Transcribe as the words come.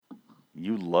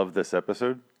You love this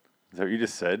episode? Is that what you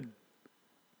just said?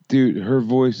 Dude, her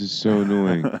voice is so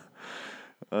annoying.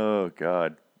 Oh,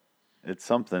 God. It's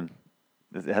something.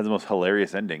 It has the most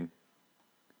hilarious ending.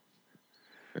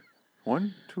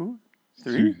 1, 2,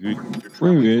 3. Wait a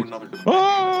Traveling minute. to another dimension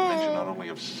not only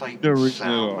of sight No and reason at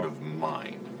sound, all. but of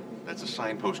mind. That's a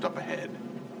signpost up ahead.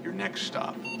 Your next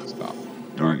stop. Stop.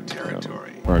 Dark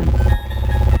territory. Pardon.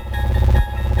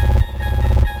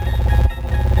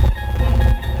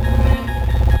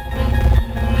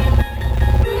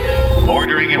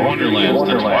 Bordering in Wonderland,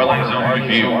 the Twilight Zone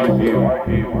Review.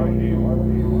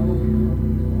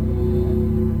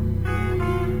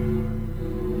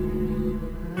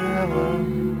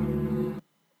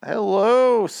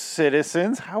 Hello,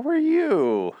 citizens. How are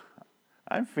you?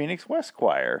 I'm Phoenix West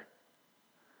Choir.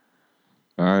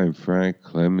 I'm Frank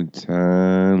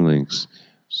Clementine Links.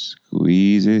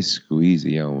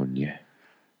 Squeezy on ya.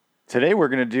 Today we're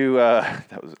gonna do. I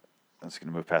was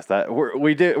gonna move past that.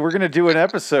 We're gonna do an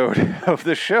episode of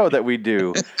the show that we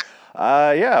do.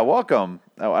 Yeah, welcome.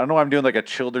 Oh, I don't know why I'm doing like a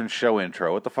children's show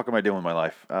intro. What the fuck am I doing with my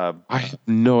life? I have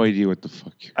no idea what the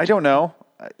fuck you're I don't know.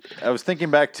 I was thinking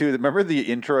back to remember the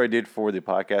intro I did for the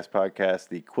podcast,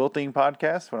 the quilting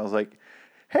podcast, when I was like,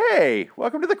 "Hey,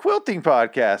 welcome to the quilting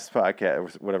podcast," or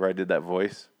whatever. I did that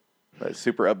voice, that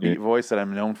super upbeat voice that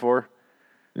I'm known for.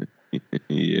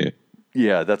 Yeah.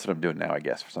 Yeah, that's what I'm doing now, I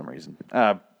guess, for some reason.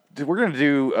 We're going to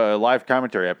do a live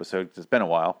commentary episode, 'cause it's been a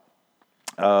while.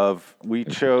 We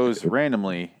chose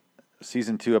randomly,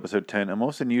 Season 2, Episode 10, A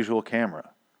Most Unusual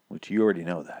Camera, which you already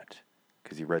know that,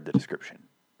 because you read the description.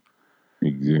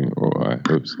 Exactly. Oh, I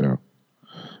hope so.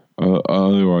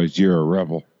 Otherwise, you're a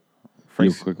rebel.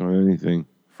 You'll click on anything.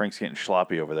 Frank's getting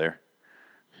sloppy over there.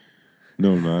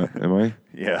 No, I'm not. Am I?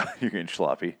 Yeah, you're getting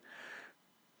sloppy.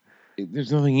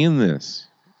 There's nothing in this.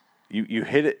 You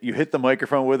hit it. You hit the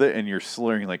microphone with it, and you're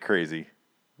slurring like crazy.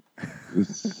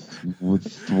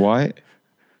 With what?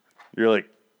 You're like,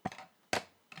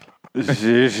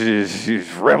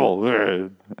 rebel.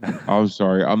 I'm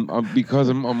sorry.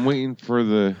 I'm waiting for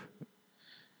the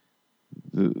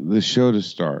show to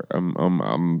start. I'm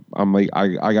like I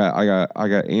got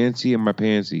antsy in my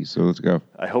pantsy. So let's go.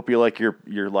 I hope you like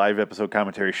your live episode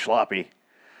commentary sloppy.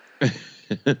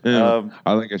 I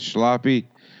like a sloppy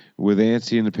with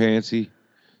antsy in the pantsy.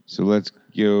 So let's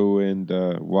go and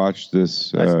watch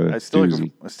this. I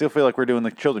still feel like we're doing the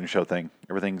children's show thing.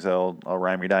 Everything's all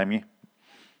rhymey-dimey.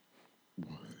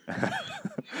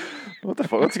 What the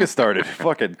fuck? Let's get started.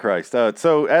 Fucking Christ.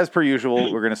 So, as per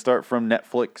usual, we're going to start from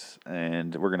Netflix,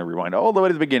 and we're going to rewind all the way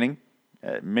to the beginning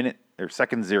at minute or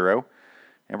second 0,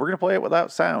 and we're going to play it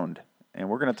without sound, and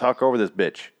we're going to talk over this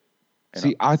bitch.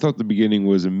 See, I thought the beginning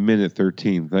was a minute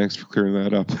 13. Thanks for clearing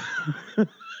that up.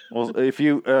 Well, if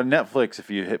you Netflix, if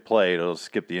you hit play, it'll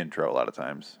skip the intro a lot of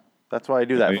times. That's why I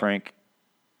do that, Frank.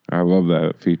 I love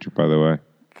that feature, by the way.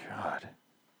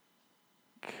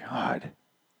 God.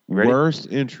 Ready?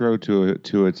 Worst intro to a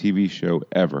TV show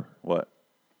ever. What?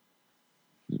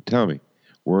 Tell me.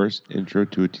 Worst intro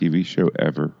to a TV show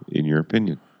ever, in your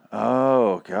opinion.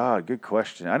 Oh, God. Good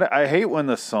question. I hate when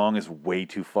the song is way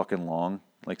too fucking long.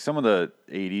 Like some of the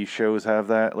 80s shows have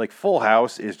that. Like Full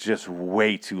House is just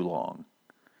way too long.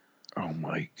 Oh,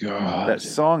 my God. That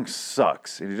song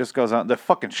sucks. It just goes on. The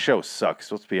fucking show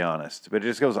sucks, let's be honest. But it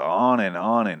just goes on and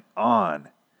on and on.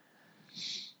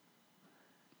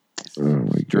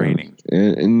 It's draining.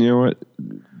 And you know what?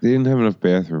 They didn't have enough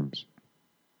bathrooms.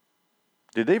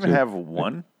 Did they even have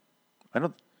one? I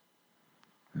don't.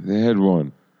 They had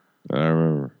one. I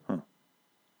remember. Huh.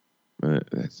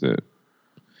 That's it.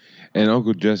 And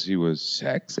Uncle Jesse was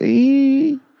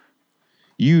sexy.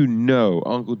 You know,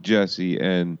 Uncle Jesse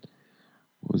and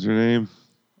what was her name?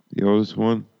 The oldest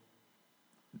one?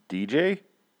 DJ?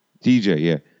 DJ,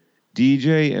 yeah.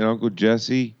 DJ and Uncle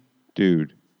Jesse,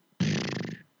 dude.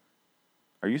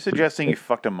 Are you suggesting you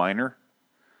fucked a minor?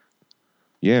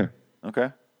 Yeah.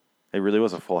 Okay. It really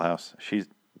was a Full House.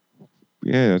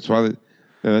 Yeah, that's why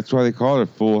they call it a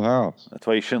Full House. That's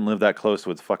why you shouldn't live that close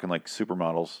with fucking like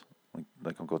supermodels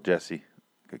like Uncle Jesse.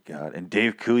 Good God. And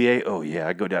Dave Coulier. Oh yeah,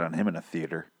 I'd go down on him in a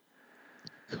theater.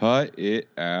 Cut it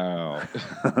out.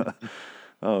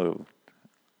 Oh,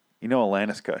 you know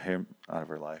Alanis cut him out of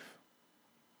her life.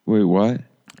 Wait, what?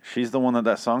 She's the one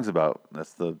that song's about. I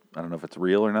don't know if it's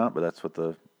real or not, but that's what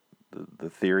the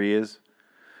theory is.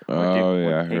 Oh,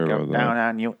 yeah, I heard about that. Down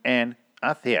on you in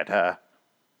a theater.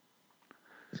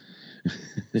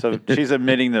 So she's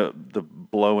admitting the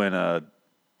blow in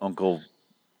Uncle.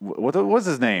 What was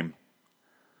his name?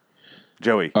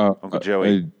 Joey. Uncle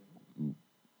Joey.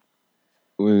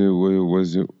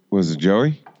 Was it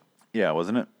Joey? Yeah,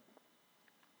 wasn't it?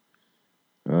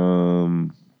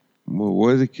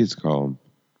 what do the kids call him?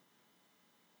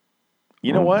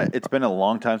 You know what? It's been a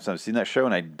long time since I've seen that show,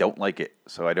 and I don't like it,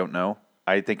 so I don't know.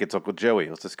 I think it's Uncle Joey.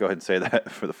 Let's just go ahead and say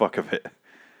that for the fuck of it.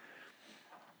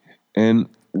 And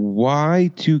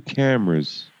why 2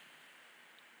 cameras?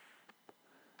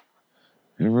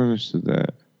 I never understood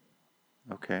that.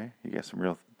 Okay, you got some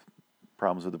real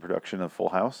problems with the production of Full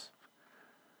House.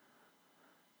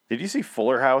 Did you see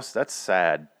Fuller House? That's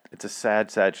sad. It's a sad,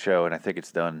 sad show, and I think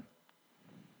it's done.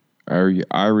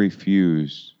 I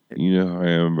refuse. You know how I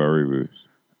am about reboots.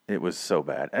 It was so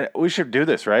bad. We should do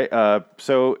this, right?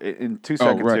 So in 2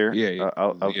 seconds right. here, Yeah.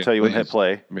 I'll tell you when to hit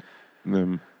play.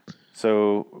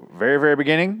 So very, very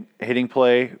beginning, hitting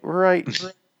play right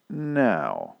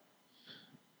now.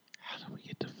 How do we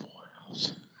get to Full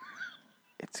House?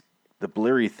 It's the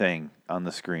blurry thing on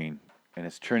the screen, and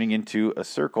it's turning into a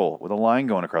circle with a line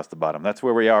going across the bottom. That's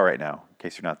where we are right now, in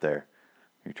case you're not there.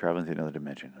 You're traveling to another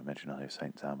dimension, a dimension of sight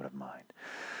and sound, but of mind.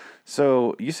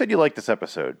 So you said you liked this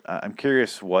episode. I'm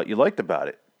curious what you liked about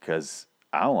it, because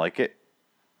I don't like it.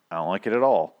 I don't like it at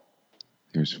all.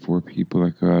 There's 4 people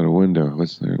that go out a window.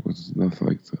 What's there? What's nothing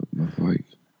like that? Nothing like.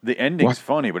 The ending's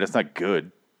funny, but it's not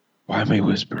good. Why am I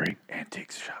whispering?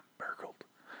 Antique shop burgled.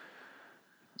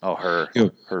 Oh, her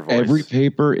voice. Every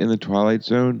paper in the Twilight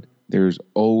Zone, there's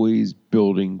always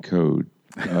building code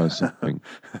something.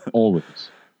 Always.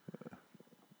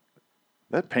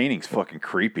 That painting's fucking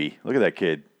creepy. Look at that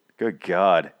kid. Good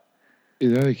God.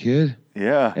 Is that a kid?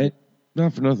 Yeah. And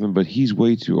not for nothing, but he's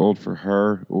way too old for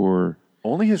her, or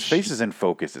only his face is in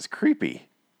focus. It's creepy.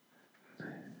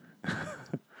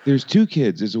 There's 2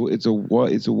 kids. It's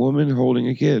a woman holding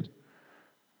a kid.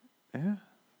 Yeah.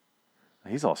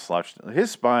 He's all slouched.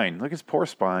 His spine. Look at his poor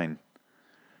spine.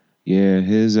 Yeah,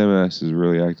 his MS is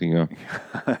really acting up.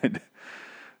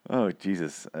 Oh,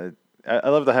 Jesus. I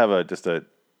love to have just a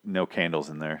no candles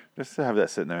in there. Just to have that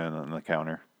sitting there on the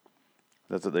counter.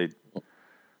 That's what they...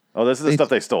 Oh, this is the stuff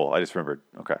they stole. I just remembered.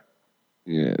 Okay.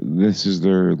 Yeah, this is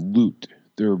their loot.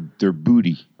 Their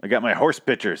booty. I got my horse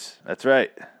pictures. That's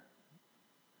right.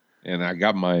 And I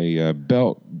got my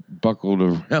belt buckled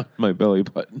around my belly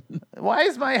button. Why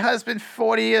is my husband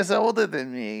 40 years older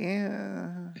than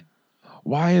me?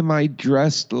 Why am I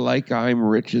dressed like I'm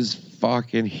rich as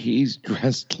fuck and he's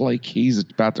dressed like he's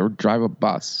about to drive a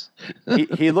bus?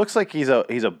 he looks like he's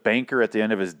a banker at the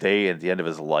end of his day and at the end of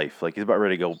his life. Like he's about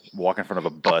ready to go walk in front of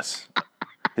a bus.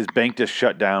 His bank just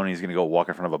shut down and he's going to go walk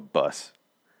in front of a bus.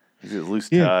 He's got a loose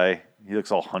tie. He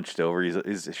looks all hunched over.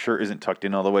 His shirt isn't tucked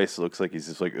in all the way, so it looks like he's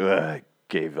just like, ugh,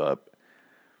 gave up.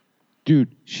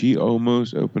 Dude, she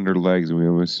almost opened her legs and we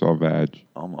almost saw vag.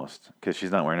 Almost. Because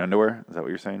she's not wearing underwear? Is that what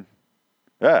you're saying?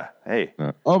 Ah, hey.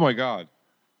 Oh, my God.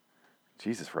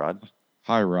 Jesus, Rod.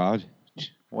 Hi, Rod.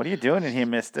 What are you doing in here,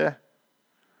 mister?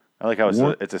 I like how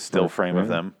it's a still frame of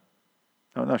them.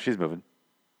 Oh, no, she's moving.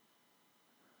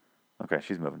 Okay,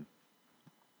 she's moving.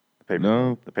 The paper.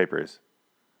 No. The paper is.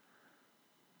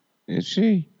 Is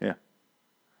she? Yeah.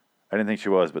 I didn't think she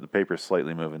was, but the paper's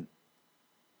slightly moving.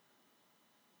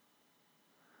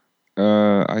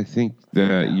 I think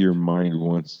that your mind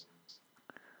wants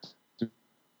to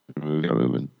move.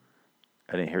 Moving.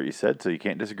 I didn't hear what you said, so you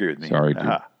can't disagree with me. Sorry,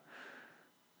 dude.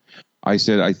 I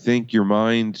said I think your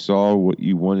mind saw what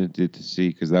you wanted it to see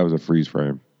because that was a freeze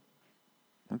frame.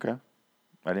 Okay.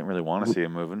 I didn't really want to see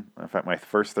him moving. In fact, my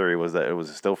first theory was that it was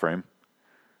a still frame.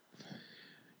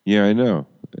 Yeah, I know.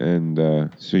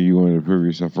 And so you wanted to prove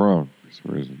yourself wrong for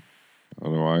some reason. I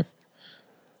don't know why.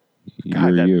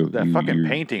 God, that fucking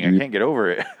painting, I can't get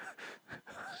over it.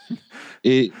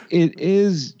 It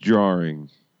is jarring.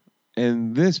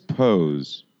 And this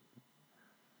pose,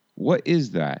 what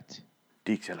is that?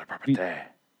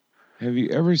 Have you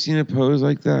ever seen a pose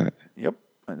like that? Yep.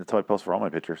 That's how I post for all my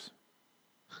pictures.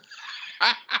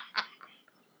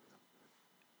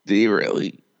 Do you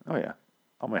really? Oh, yeah.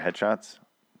 All my headshots.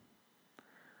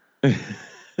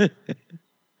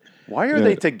 Why are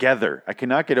they together? I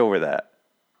cannot get over that.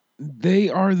 They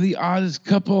are the oddest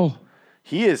couple.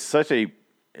 He is such a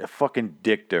fucking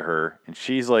dick to her. And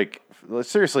she's like,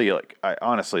 seriously, like,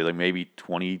 honestly, like maybe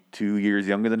 22 years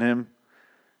younger than him.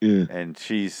 Yeah. And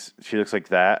she looks like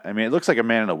that. I mean, it looks like a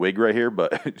man in a wig right here,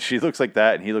 but she looks like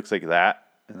that and he looks like that.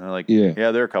 And they're like,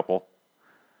 yeah, they're a couple.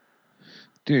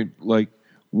 Dude, like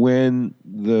when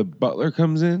the butler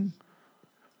comes in,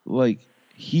 like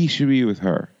he should be with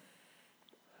her.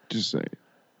 Just saying.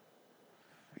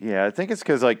 Yeah, I think it's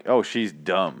because like, oh, she's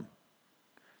dumb.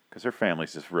 Because her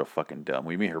family's just real fucking dumb.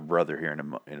 We meet her brother here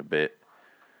in a bit.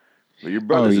 But your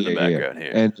brother's in the background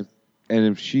here. And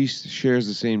if she shares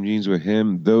the same genes with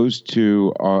him, those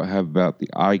two have about the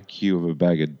IQ of a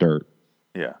bag of dirt.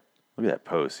 Yeah. Look at that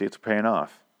pose. See, it's paying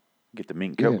off. Get the meat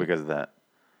and coke Yeah. because of that.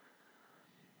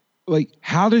 Like,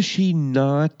 how does she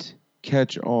not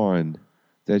catch on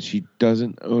that she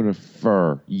doesn't own a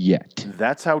fur yet?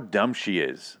 That's how dumb she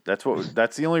is. That's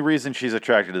the only reason she's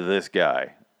attracted to this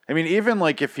guy. I mean, even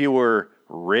like if he were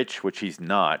rich, which he's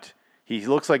not, he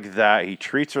looks like that, he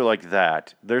treats her like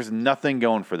that. There's nothing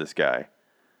going for this guy.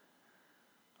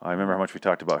 I remember how much we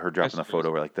talked about her dropping a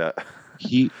photo like that.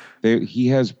 He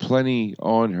has plenty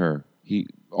on her.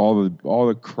 All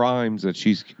the crimes that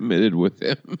she's committed with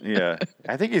him. Yeah.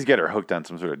 I think he's got her hooked on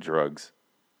some sort of drugs.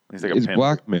 He's like a It's pimp.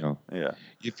 blackmail. Yeah.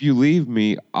 If you leave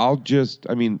me,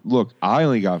 look, I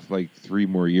only got like 3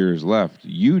 more years left.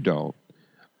 You don't.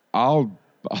 I'll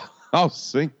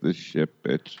sink the ship,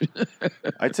 bitch.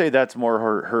 I'd say that's more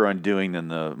her undoing than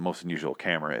the most unusual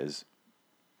camera is.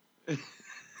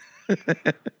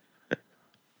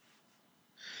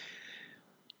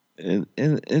 and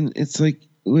it's like,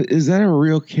 is that a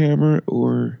real camera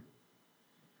or?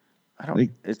 I don't.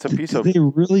 Like, It's a piece of. Do they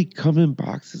really come in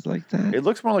boxes like that? It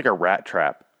looks more like a rat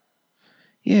trap.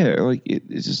 Yeah, like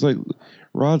it's just like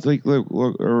Rod's like, look,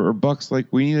 or Buck's like,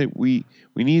 we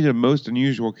need a most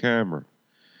unusual camera.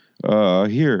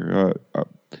 Here,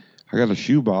 I got a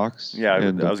shoebox. Yeah,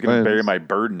 and I was going to bury lens. my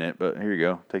bird in it, but here you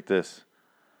go. Take this.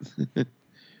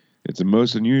 It's a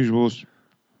most unusual,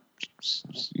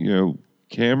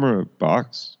 camera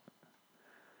box.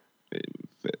 It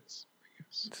fits. I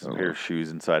guess. Some pair of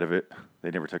shoes inside of it. They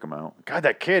never took them out. God,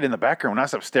 that kid in the background will not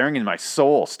stop staring in my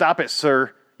soul. Stop it,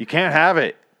 sir. You can't have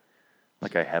it.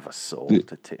 Like I have a soul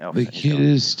to take. Oh, The he's kid gone.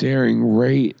 is staring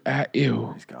right at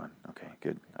you. He's gone. Okay,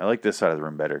 good. I like this side of the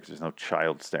room better because there's no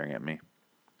child staring at me.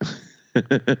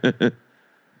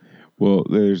 Well,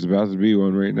 there's about to be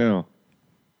one right now.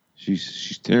 She's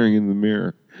staring in the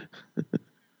mirror.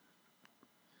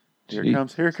 Here it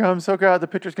comes. Here it comes. Oh, God, the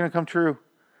picture's going to come true.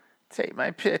 Take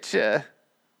my picture.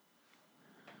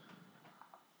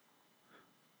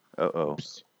 Uh-oh.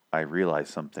 I realized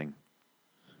something.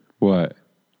 What?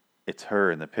 It's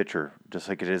her in the picture, just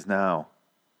like it is now.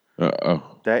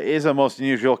 Uh-oh. That is a most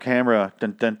unusual camera.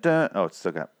 Dun, dun, dun. Oh, it's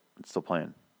still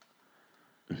playing.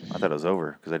 I thought it was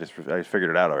over because I figured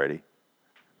it out already.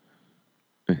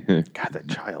 God, that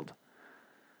child.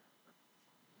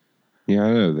 Yeah,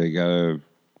 I know. They gotta,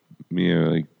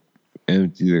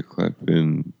 empty the clip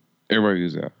and everybody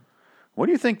goes out. What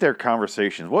do you think their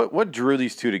conversations? What drew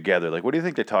these two together? Like, what do you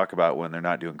think they talk about when they're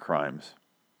not doing crimes?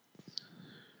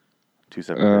 Two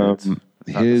separate beds. It's not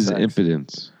the His sex.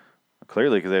 impotence.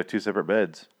 Clearly, because they have two separate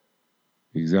beds.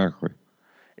 Exactly.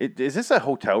 Is this a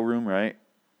hotel room, right?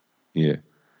 Yeah.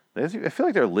 I feel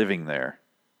like they're living there.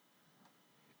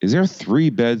 Is there 3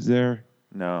 beds there?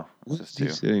 No, it's What's just he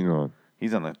two. sitting on?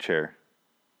 He's on the chair.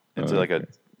 It's Oh, like okay.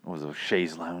 what was it, a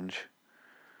chaise lounge?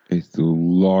 It's the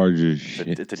largest shit.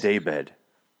 It's a day bed.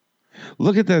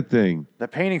 Look at that thing.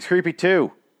 That painting's creepy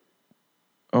too.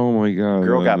 Oh my god.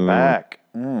 Girl got No. back.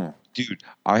 Dude,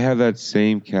 I have that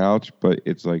same couch, but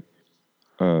it's like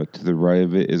to the right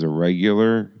of it is a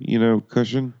regular,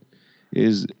 cushion.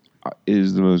 Is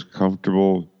the most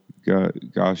comfortable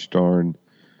gosh darn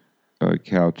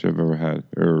couch I've ever had,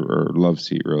 or love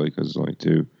seat really, because it's only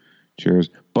 2 chairs.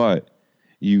 But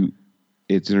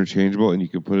it's interchangeable, and you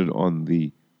can put it on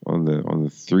the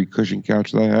 3 cushion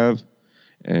couch that I have,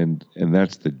 and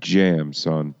that's the jam,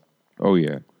 son. Oh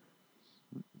yeah,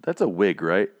 That's a wig,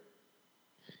 right?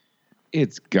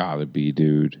 it's gotta be,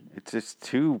 dude. It's just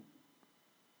too.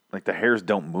 Like the hairs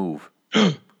don't move.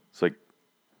 It's like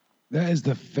That is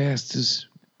the fastest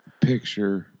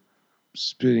picture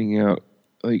spitting out.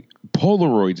 Like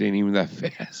Polaroids ain't even that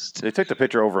fast. they took the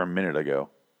picture over a minute ago.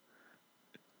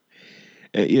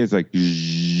 Yeah, it's like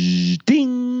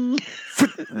ding.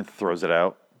 And it throws it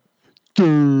out.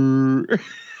 Durr.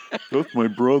 That's my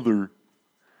brother.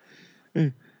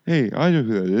 Hey, I know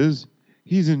who that is.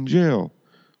 He's in jail.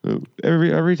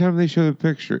 Every time they show the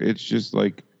picture, it's just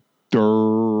like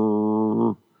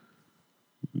durr.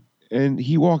 And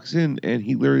he walks in and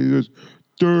he literally goes,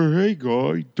 durr, hey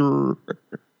guy, durr.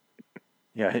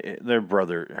 Yeah, her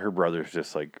brother's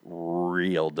just like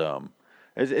real dumb.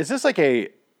 Is this like a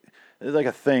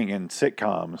thing in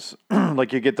sitcoms?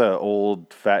 Like you get the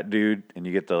old fat dude and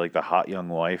you get the hot young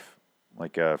wife,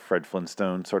 like a Fred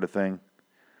Flintstone sort of thing.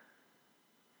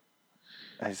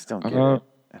 I just don't get it.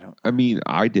 I mean,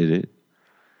 I did it.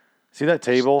 See that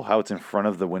table? How it's in front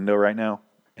of the window right now,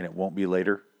 and it won't be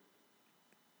later.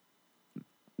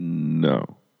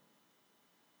 No.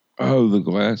 Oh, the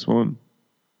glass one?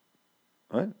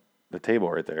 What? The table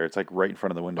right there. It's like right in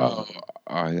front of the window. Oh,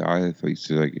 I thought you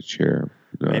said like a chair.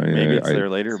 No, Maybe it's there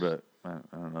later, but I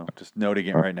don't know. Just noting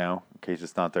it Oh. right now in case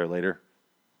it's not there later.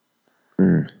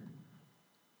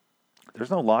 There's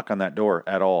no lock on that door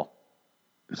at all.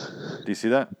 Do you see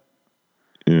that?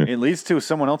 Yeah. It leads to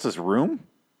someone else's room?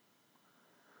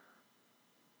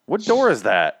 What door is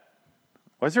that?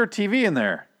 Why is there a TV in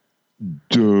there?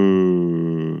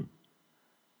 Duh.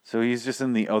 So he's just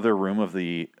in the other room of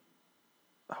the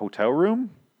hotel room?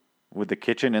 With the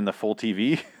kitchen and the full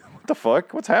TV? What the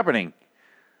fuck? What's happening?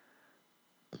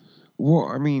 Well,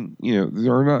 I mean,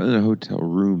 they're not in a hotel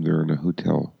room. They're in a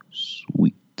hotel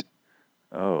suite.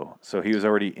 Oh, so he was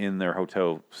already in their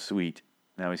hotel suite.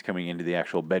 Now he's coming into the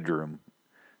actual bedroom.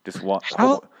 Just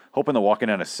hoping to walk in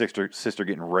on a sister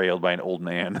getting railed by an old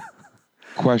man.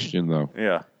 Question though.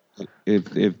 Yeah.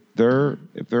 If they're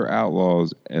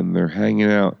outlaws and they're hanging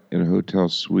out in a hotel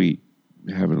suite,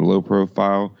 having a low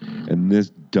profile, and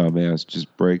this dumbass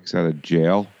just breaks out of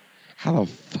jail, how the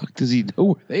fuck does he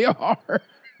know where they are?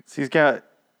 So he's got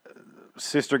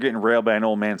sister getting railed by an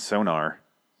old man sonar.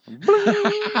 Bling,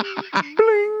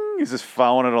 bling. He's just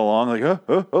following it along like,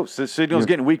 oh, signal's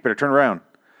getting weak, better turn around.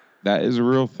 That is a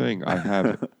real thing. I have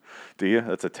it. Do you?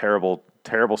 That's a terrible,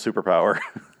 terrible superpower.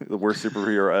 The worst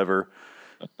superhero ever.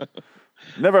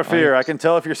 Never fear. I can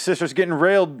tell if your sister's getting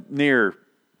railed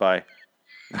nearby.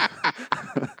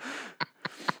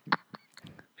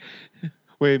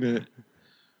 Wait a minute.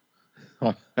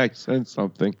 I sense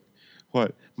something.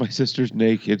 What? My sister's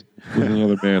naked with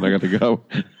another man. I got to go.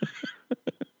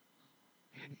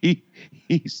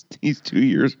 He's 2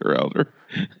 years her elder.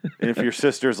 And if your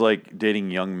sister's like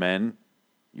dating young men,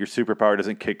 your superpower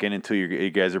doesn't kick in until you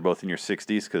guys are both in your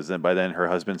 60s, because then by then her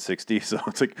husband's 60. So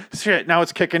it's like, shit, now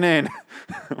it's kicking in.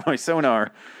 My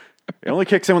sonar. It only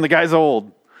kicks in when the guy's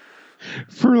old.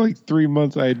 For like 3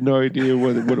 months, I had no idea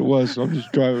what it was. So I'm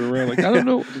just driving around like, I don't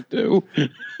know what to do.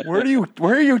 Where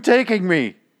are you taking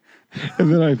me?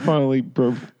 And then I finally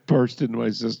burst into my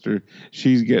sister.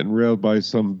 She's getting railed by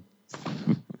some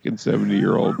fucking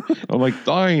 70-year-old. I'm like,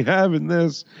 I ain't having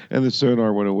this. And the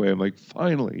sonar went away. I'm like,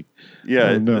 finally.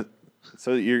 Yeah. No.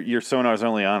 So your sonar's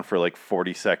only on for like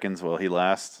 40 seconds while he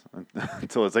lasts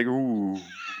until it's like, ooh.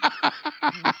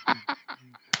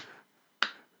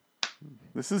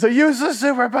 This is a useless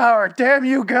superpower. Damn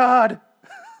you, God.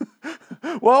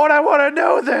 Why would I want to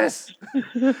know this?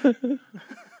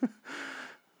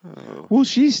 Will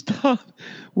she stop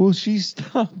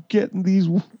getting these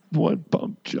one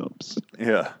pump jumps?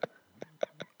 Yeah.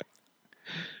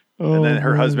 Oh, And then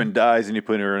her man. husband dies, and you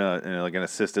put her in like an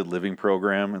assisted living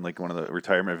program in like one of the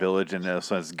retirement village, and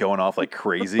so it's going off like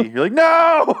crazy. You're like,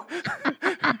 no,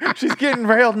 she's getting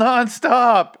railed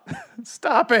nonstop.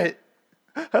 Stop it!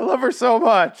 I love her so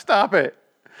much. Stop it!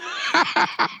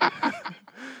 I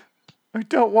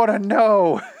don't want to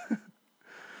know.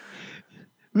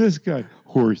 This guy,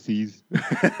 horsies.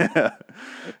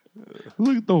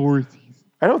 Look at the horsies.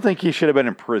 I don't think he should have been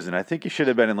in prison. I think he should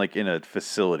have been in a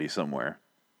facility somewhere.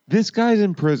 This guy's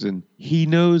in prison. He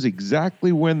knows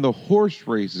exactly when the horse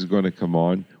race is going to come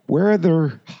on, where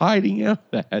they're hiding out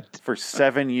at. For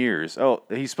 7 years. Oh,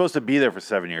 he's supposed to be there for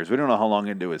 7 years. We don't know how long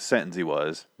into his sentence he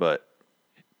was, but...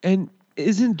 And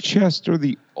isn't Chester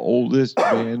the oldest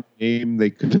band name they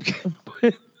could have come up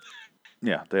with?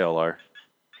 Yeah, they all are.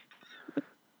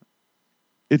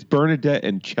 It's Bernadette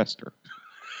and Chester.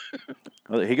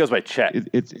 Well, he goes by Chet.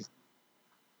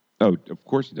 Oh, of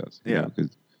course he does. Yeah.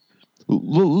 'Cause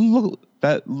look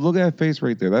at that face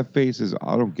right there. That face is,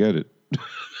 I don't get it.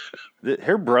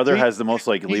 Her brother has the most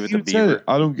Leave It to You said Beaver. it.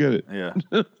 I don't get it. Yeah.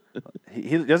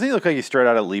 he doesn't he look like he's straight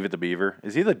out of Leave It to Beaver?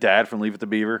 Is he the dad from Leave It to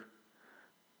Beaver?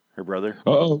 Her brother?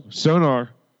 Uh-oh, sonar.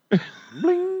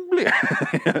 Bling, bling.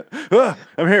 Ah,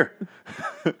 I'm here.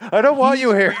 I don't want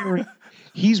you here.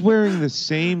 He's wearing the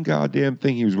same goddamn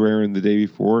thing he was wearing the day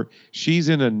before. She's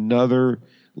in another,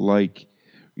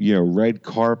 red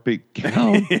carpet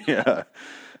gown. Yeah.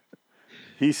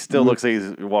 He still looks like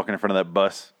he's walking in front of that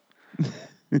bus.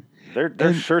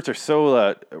 Their shirts are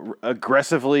so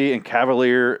aggressively and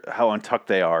cavalier how untucked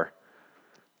they are.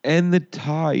 And the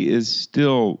tie is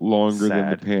still longer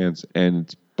than the Sad. pants, and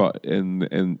it's and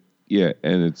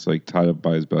it's like tied up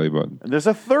by his belly button. And there's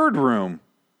a third room.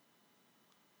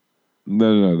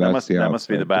 No, that's That must be the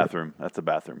outside door. bathroom. That's the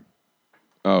bathroom.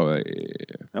 Oh, yeah.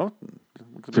 No.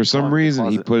 For some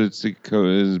reason, he put it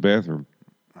in his bathroom.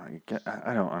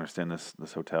 I don't understand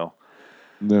this hotel.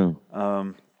 No,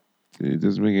 it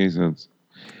doesn't make any sense.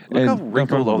 Look how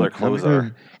wrinkled all their clothes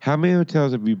are. How many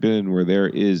hotels have you been in where there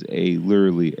is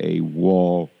literally a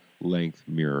wall-length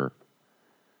mirror?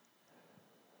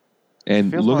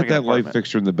 And Feels look more at like that an light apartment.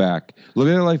 fixture in the back. Look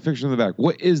at that light fixture in the back.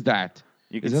 What is that?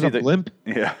 Is that a blimp?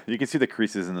 Yeah, you can see the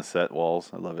creases in the set walls.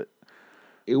 I love it.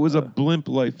 It was a blimp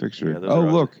light fixture. yeah, those Oh,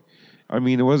 are look. I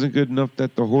mean, it wasn't good enough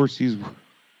that the horsies...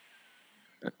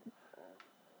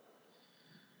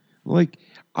 Like,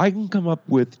 I can come up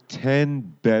with 10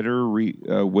 better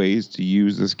ways to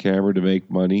use this camera to make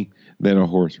money than a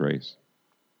horse race.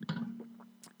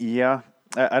 Yeah,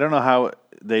 I don't know how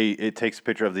it takes a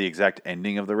picture of the exact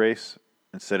ending of the race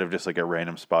instead of just like a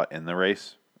random spot in the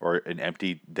race or an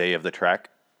empty day of the track.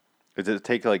 Does it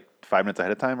take like 5 minutes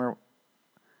ahead of time or?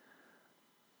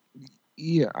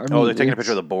 Yeah, I mean, They're taking a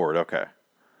picture of the board. Okay.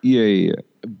 Yeah.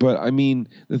 But I mean,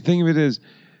 the thing of it is,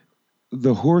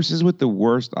 the horses with the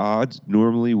worst odds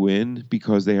normally win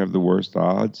because they have the worst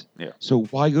odds. Yeah. So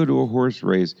why go to a horse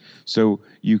race so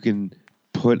you can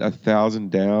put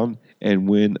 1,000 down and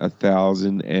win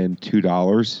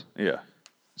 $1,002? Yeah.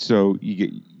 So you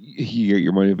get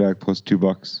your money back plus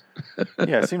 $2.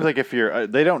 Yeah, it seems like if you're,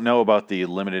 they don't know about the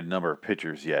limited number of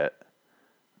pitchers yet,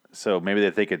 so maybe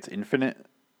they think it's infinite,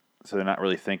 so they're not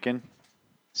really thinking.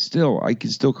 Still, I can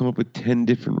still come up with 10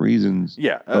 different reasons.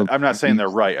 Yeah, I'm not saying they're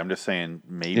right. I'm just saying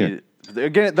maybe. Yeah.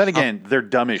 Again, they're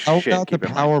dumb as shit. How about the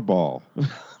Powerball?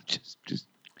 just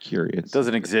curious. It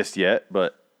doesn't exist yet,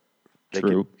 but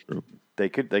true. They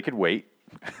could wait.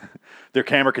 Their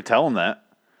camera could tell them that.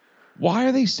 Why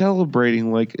are they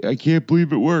celebrating like, I can't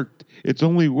believe it worked? It's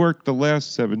only worked the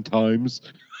last 7 times.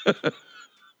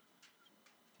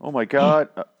 Oh my God.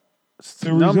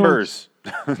 Numbers.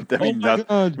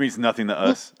 That means nothing to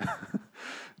us.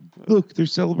 Look, they're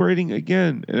celebrating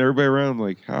again. And everybody around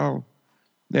like, how?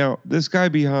 Now, this guy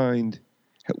behind,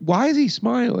 why is he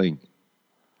smiling?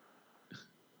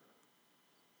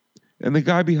 And the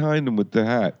guy behind him with the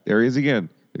hat, there he is again.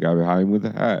 The guy behind him with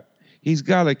the hat. He's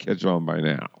got to catch on by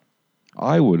now.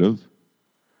 I would have.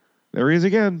 There he is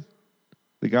again.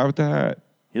 The guy with the hat.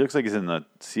 He looks like he's in the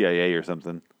CIA or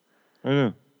something. I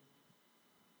know.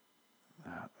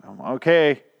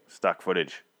 Okay. Stock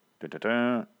footage.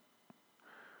 Da-da-da.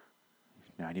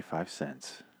 95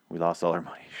 cents. We lost all our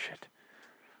money. Shit.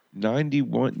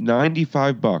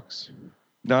 $95.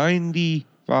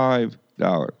 $95.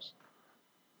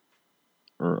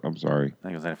 Or, I'm sorry. I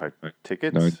think it was 95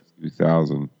 tickets.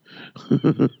 92,000.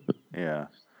 Yeah.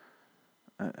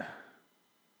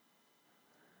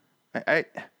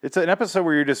 It's an episode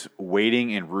where you're just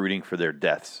waiting and rooting for their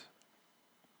deaths.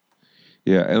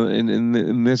 Yeah,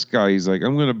 and this guy, he's like,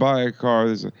 I'm going to buy a car.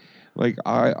 This, like,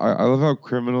 I love how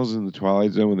criminals in the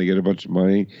Twilight Zone, when they get a bunch of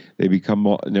money, they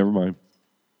become never mind.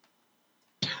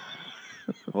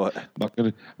 What?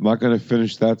 I'm not gonna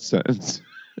finish that sentence.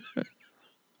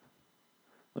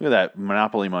 Look at that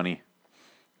Monopoly money.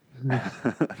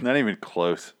 Not even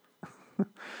close.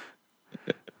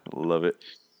 Love it.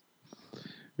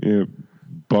 Yeah,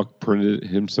 Buck printed it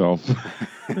himself.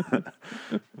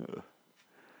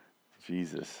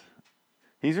 Jesus.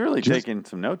 He's really taking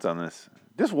some notes on this.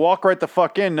 Just walk right the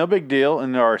fuck in. No big deal.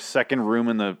 In our second room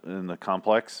in the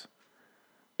complex.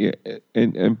 Yeah,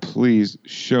 and please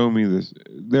show me this.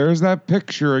 There's that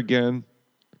picture again.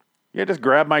 Yeah, just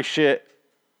grab my shit.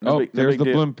 There's the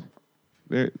blimp.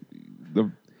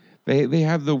 They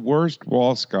have the worst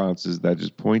wall sconces that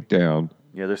just point down.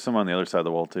 Yeah, there's some on the other side of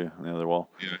the wall too. On the other wall.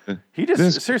 Yeah. He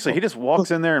just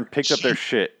walks in there and picks up their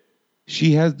shit.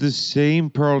 She has the same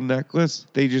pearl necklace.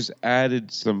 They just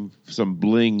added some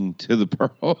bling to the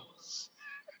pearls.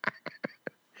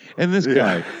 And this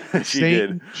guy,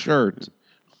 same shirt.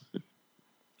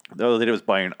 All they did was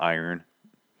buy an iron.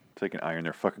 So they can iron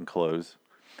their fucking clothes.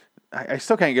 I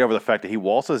still can't get over the fact that he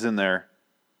waltzes in there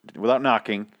without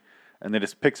knocking and then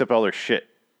just picks up all their shit.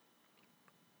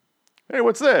 Hey,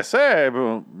 what's this? Hey,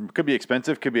 could be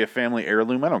expensive, could be a family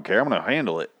heirloom. I don't care. I'm going to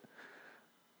handle it.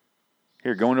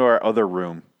 Here, go into our other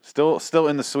room. Still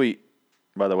in the suite,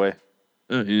 by the way.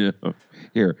 Yeah.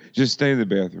 Here, just stay in the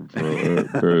bathroom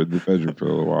for the bedroom for a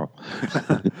little while.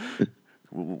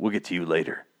 We'll get to you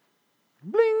later.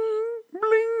 Bling,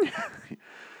 bling.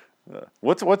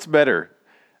 What's better?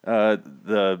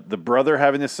 The brother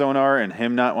having the sonar and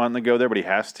him not wanting to go there, but he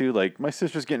has to. Like, my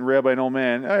sister's getting railed by an old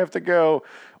man. I have to go.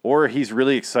 Or he's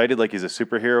really excited, like he's a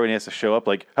superhero and he has to show up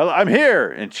like, I'm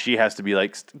here. And she has to be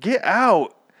like, get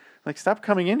out. Like, stop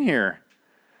coming in here.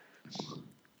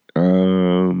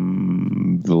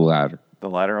 The latter. The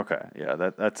latter? Okay.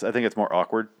 Yeah, that's. I think it's more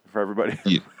awkward for everybody.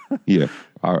 Yeah.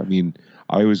 I mean,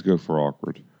 I always go for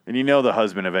awkward. And the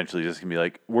husband eventually just going to be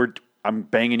like, I'm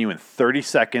banging you in 30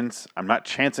 seconds. I'm not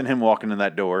chancing him walking in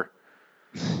that door.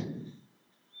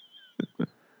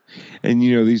 And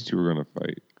these two are going to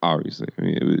fight, obviously. I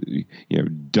mean,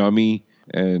 dummy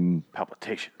and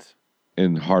palpitations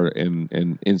and heart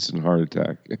and instant heart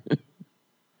attack.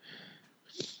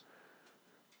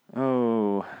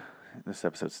 Oh, this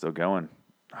episode's still going.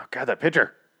 Oh God, that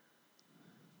picture.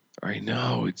 I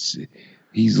know,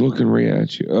 he's looking right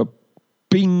at you. Up,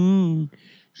 bing.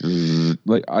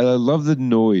 Like I love the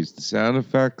noise. The sound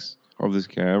effects of this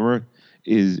camera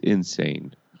is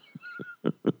insane.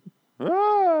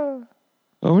 Ah.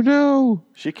 Oh no!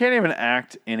 She can't even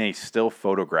act in a still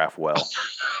photograph well.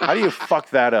 How do you fuck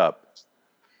that up?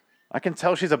 I can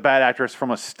tell she's a bad actress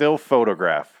from a still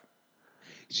photograph.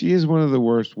 She is one of the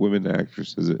worst women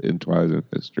actresses in Twilight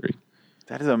history.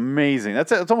 That is amazing.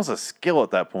 It's almost a skill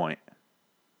at that point.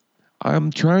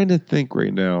 I'm trying to think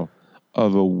right now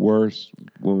of a worse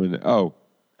woman. Oh,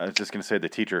 I was just going to say the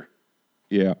teacher.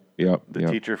 yeah. The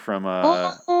teacher from...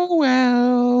 Oh,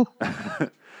 well.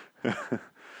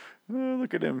 Oh,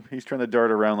 look at him. He's trying to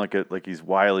dart around like he's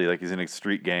wily, like he's in a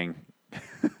street gang.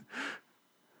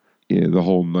 Yeah, the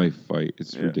whole knife fight.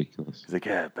 It's ridiculous. He's like,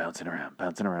 yeah, bouncing around.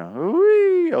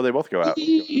 Whee! Oh, they both go out.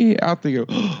 Yeah, out they go.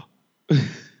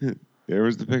 There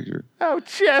was the picture. Oh,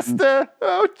 Chester,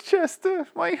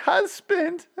 my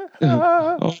husband.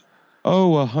 Oh,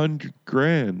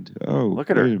 $100,000. Oh, Look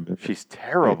at her. She's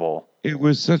terrible. It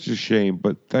was such a shame,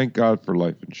 but thank God for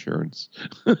life insurance.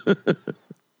 Look at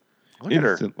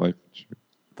her. Instant life insurance.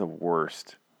 The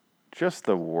worst. Just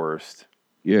the worst.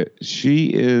 Yeah,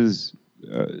 she is.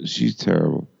 She's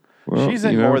terrible. Well, She's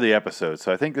in more of the episodes,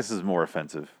 so I think this is more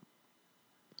offensive.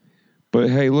 But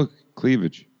hey, look,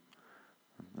 cleavage.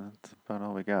 That's about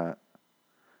all we got.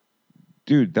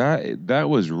 Dude, that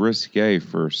was risque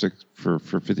for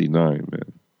 59,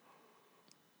 man.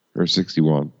 Or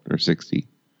 61 or 60.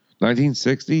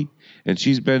 1960 and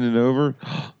she's bending over.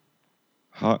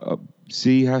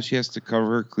 See how she has to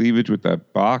cover her cleavage with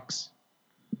that box?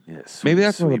 Yes. Maybe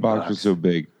that's why the box was so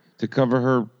big, to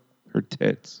cover her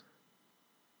tits.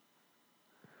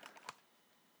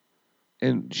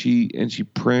 And she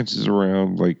prances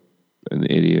around like an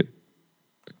idiot.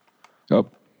 Oh,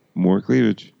 more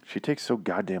cleavage. She takes so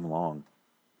goddamn long.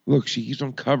 Look, she keeps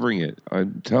on covering it.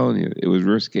 I'm telling you, it was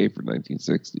risque for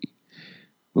 1960.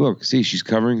 Look, see, she's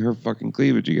covering her fucking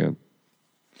cleavage again.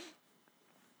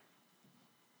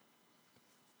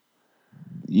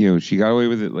 You know, she got away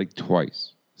with it like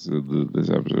twice. So this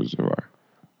episode so far.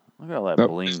 Look at all that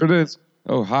bling. There it is.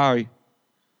 Oh, hi.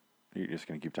 You're just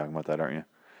going to keep talking about that, aren't you?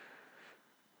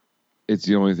 It's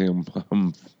the only thing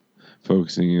I'm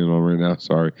focusing in on right now.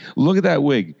 Sorry. Look at that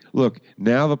wig. Look,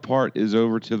 now the part is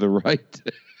over to the right.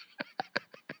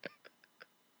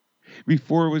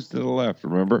 Before it was to the left,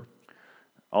 remember?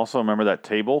 Also, remember that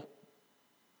table?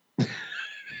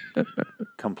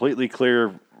 Completely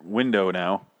clear window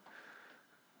now.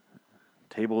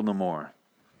 Table no more.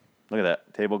 Look at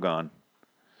that. Table gone.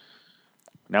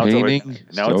 Now it's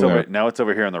over. Now it's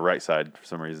over here on the right side for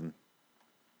some reason.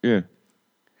 Yeah.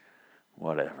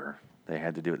 Whatever. They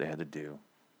had to do what they had to do.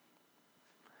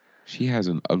 She has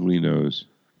an ugly nose.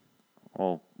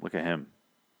 Well, look at him.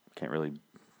 Can't really.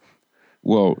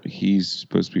 Well, he's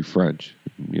supposed to be French.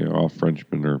 You know, all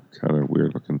Frenchmen are kind of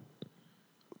weird looking.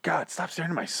 God, stop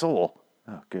staring at my soul.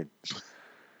 Oh, good.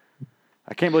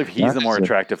 I can't believe he's the more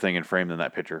attractive thing in frame than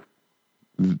that picture.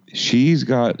 She's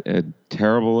got a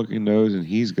terrible looking nose, and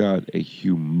he's got a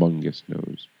humongous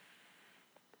nose.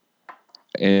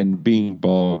 And being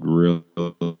bald really.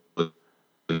 I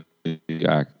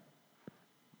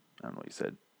don't know what you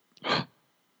said.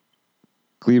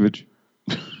 Cleavage.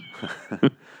 I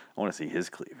want to see his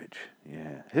cleavage.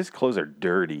 Yeah. His clothes are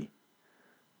dirty.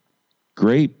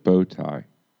 Great bow tie.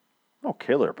 Oh,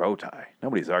 killer bow tie.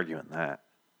 Nobody's arguing that.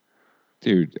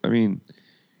 Dude, I mean,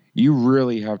 you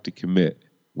really have to commit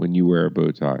when you wear a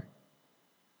bow tie.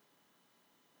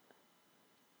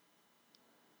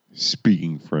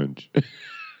 Speaking French.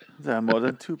 There are more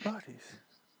than two bodies.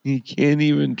 He can't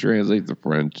even translate the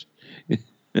French.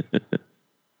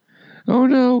 Oh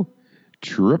no.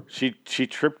 Trip. She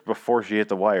tripped before she hit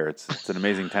the wire. It's an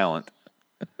amazing talent.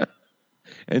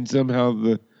 And somehow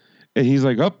and he's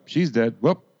like, oh, she's dead.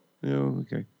 Well, oh,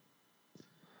 okay.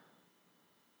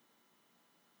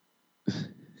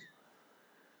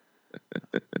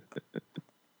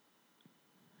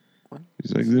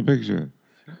 He's like, the picture.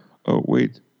 Oh,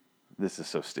 wait. This is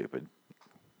so stupid.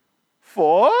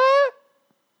 For?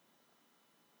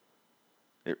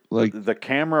 Like the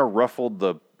camera ruffled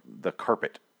the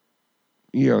carpet.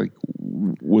 Yeah, like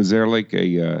was there like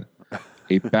a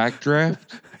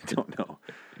backdraft? I don't know.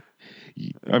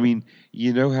 I mean,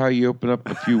 you know how you open up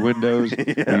a few windows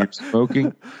when you're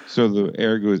smoking, so the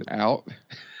air goes out.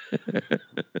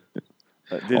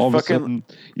 All of a sudden,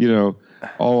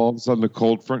 all of a sudden the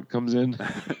cold front comes in.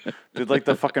 Did like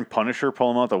the fucking Punisher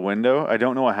pull him out the window? I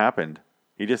don't know what happened.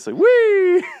 He just like,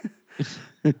 whee!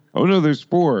 Oh no, there's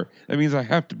 4. That means I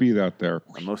have to be out there.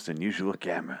 A most unusual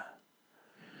camera.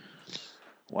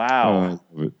 Wow.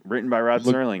 Written by Rod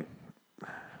Serling.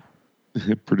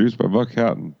 Produced by Buck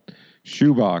Houghton.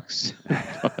 Shoebox.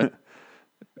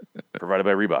 Provided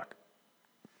by Reebok.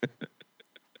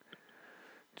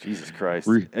 Jesus Christ.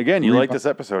 Again, you Reebok. like this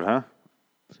episode, huh?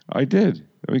 I did.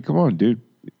 I mean, come on, dude.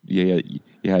 Yeah,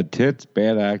 you had tits,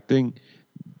 bad acting.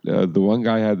 The one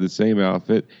guy had the same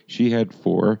outfit. She had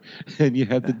 4. And you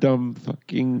had the dumb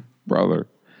fucking brother.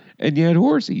 And you had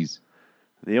horsies.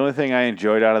 The only thing I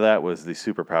enjoyed out of that was the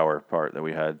superpower part that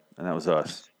we had, and that was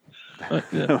us.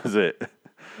 That was it.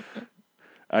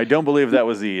 I don't believe that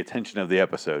was the intention of the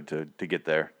episode to get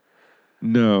there.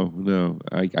 No.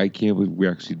 I can't believe we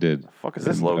actually did. The fuck is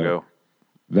this logo?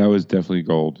 That was definitely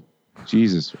gold.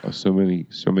 Jesus, so many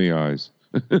eyes.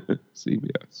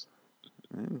 CBS.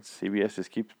 And CBS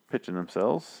just keeps pitching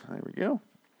themselves. There we go.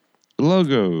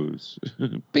 Logos.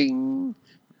 Bing.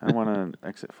 I want to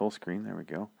exit full screen. There we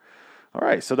go. All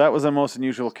right, so that was a most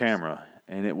unusual camera,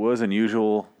 and it was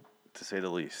unusual to say the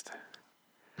least.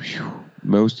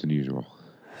 Most unusual.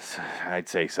 I'd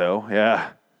say so, yeah.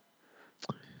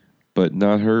 But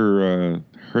not her.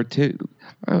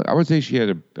 I would say she had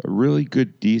a really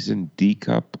good, decent D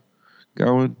cup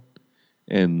going,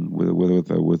 and with a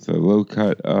low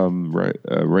cut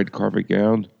red carpet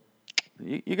gown.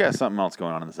 You got something else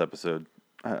going on in this episode.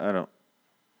 I don't.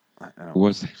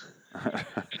 What's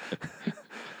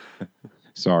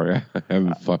Sorry, I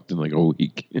haven't fucked in like a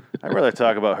week. I'd rather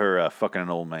talk about her fucking an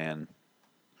old man.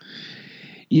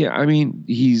 Yeah, I mean,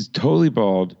 he's totally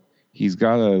bald. He's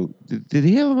got a. Did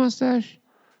he have a mustache?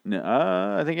 No,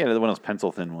 I think he had one of those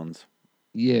pencil thin ones.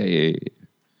 Yeah.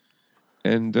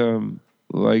 And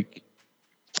like,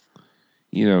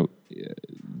 you know,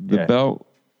 the belt.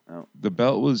 Oh. The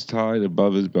belt was tied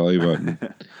above his belly button.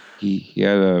 he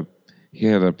had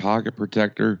a pocket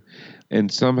protector,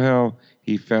 and somehow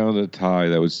he found a tie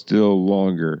that was still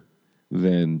longer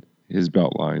than his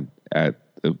belt line at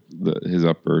his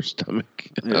upper stomach.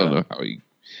 Yeah.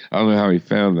 I don't know how he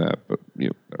found that, but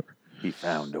whatever. He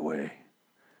found a way.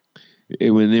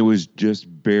 When it was just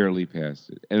barely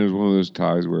past it, and it was one of those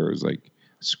ties where it was like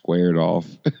squared off.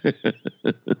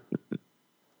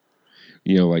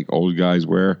 Like old guys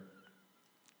wear.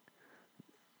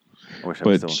 I wish I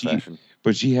was still in fashion.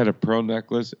 But she had a pearl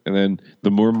necklace, and then the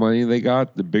more money they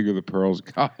got, the bigger the pearls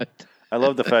got. I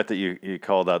love the fact that you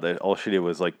called out that all she did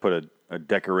was like put a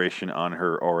decoration on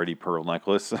her already pearl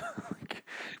necklace.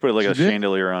 Put like a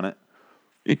chandelier on it.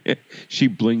 Yeah, she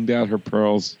blinged out her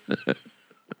pearls.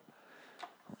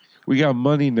 We got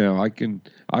money now. I can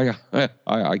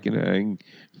hang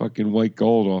fucking white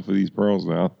gold off of these pearls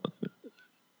now.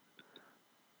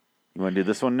 You want to do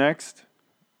this one next?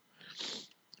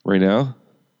 Right now?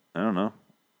 I don't know.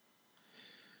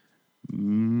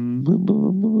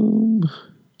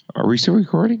 Are we still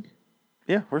recording?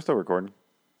 Yeah, we're still recording.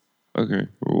 Okay.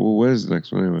 Well, what is the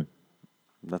next one anyway?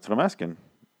 That's what I'm asking.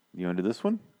 You want to do this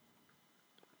one?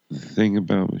 The Thing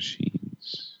About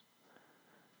Machines.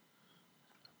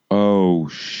 Oh,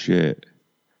 shit.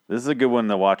 This is a good one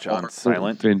to watch on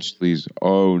silent. Finchley's.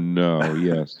 Oh, no.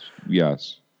 Yes.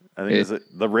 Yes. I think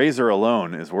the razor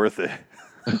alone is worth it.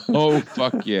 Oh,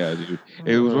 fuck yeah, dude.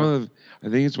 It was I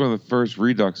think it's one of the first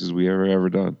Reduxes we ever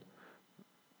done.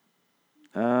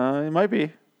 It might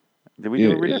be. Did we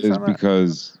do a Redux on that?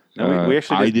 Because no, we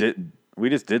actually did. We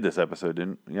just did this episode,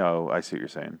 didn't? I see what you're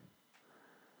saying.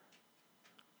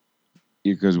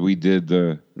 Because we did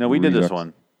the. No, we did this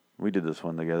one. We did this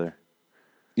one together.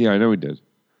 Yeah, I know we did.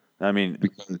 I mean,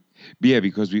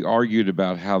 because we argued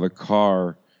about how the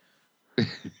car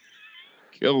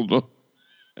killed him.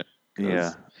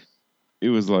 Yeah. It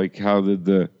was like, how did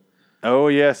the... Oh,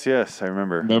 yes, I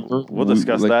remember. Remember? We'll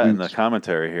discuss that in the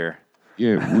commentary here.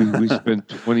 Yeah, we spent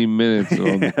 20 minutes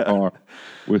on the car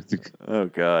with the... Oh,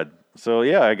 God. So,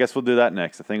 yeah, I guess we'll do that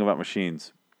next. The Thing About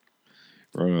Machines.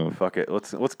 Right on. Fuck it.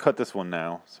 Let's cut this one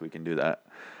now so we can do that.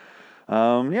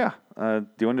 Yeah. Do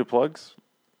you want to do plugs?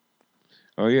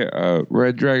 Oh, yeah.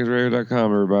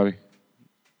 RedDragonsRadio.com, everybody.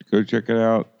 Go check it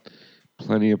out.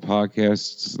 Plenty of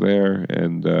podcasts there,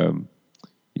 and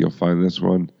you'll find this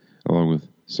one along with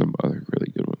some other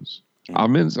really good ones.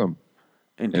 I'm in some.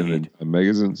 Indeed. And then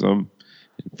Omega's in some,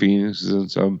 and Phoenix is in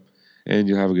some, and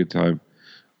you'll have a good time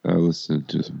listening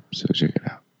to them. So check it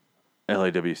out.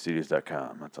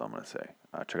 LAWstudios.com. That's all I'm going to say.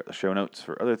 Check out the show notes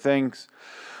for other things.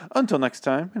 Until next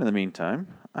time, and in the meantime,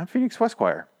 I'm Phoenix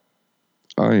Westquire.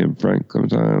 I am Frank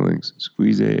Clementine Links.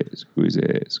 Squeeze it.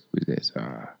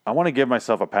 I want to give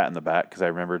myself a pat in the back because I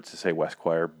remembered to say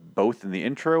Westquire both in the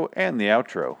intro and the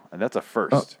outro, and that's a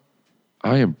first.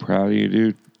 I am proud of you,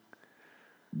 dude.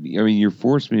 I mean, you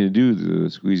forced me to do the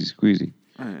squeezy.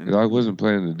 I wasn't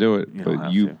planning to do it,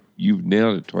 but you've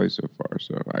nailed it twice so far.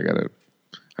 So I gotta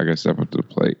step up to the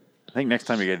plate. I think next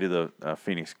time you got to do the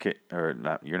Phoenix Kit, or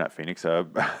not? You're not Phoenix.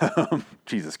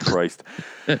 Jesus Christ.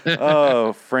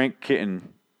 Oh, Frank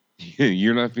Kitten.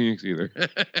 You're not Phoenix either.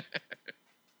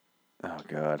 Oh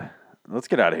God. Let's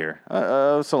get out of here.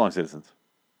 So long, citizens.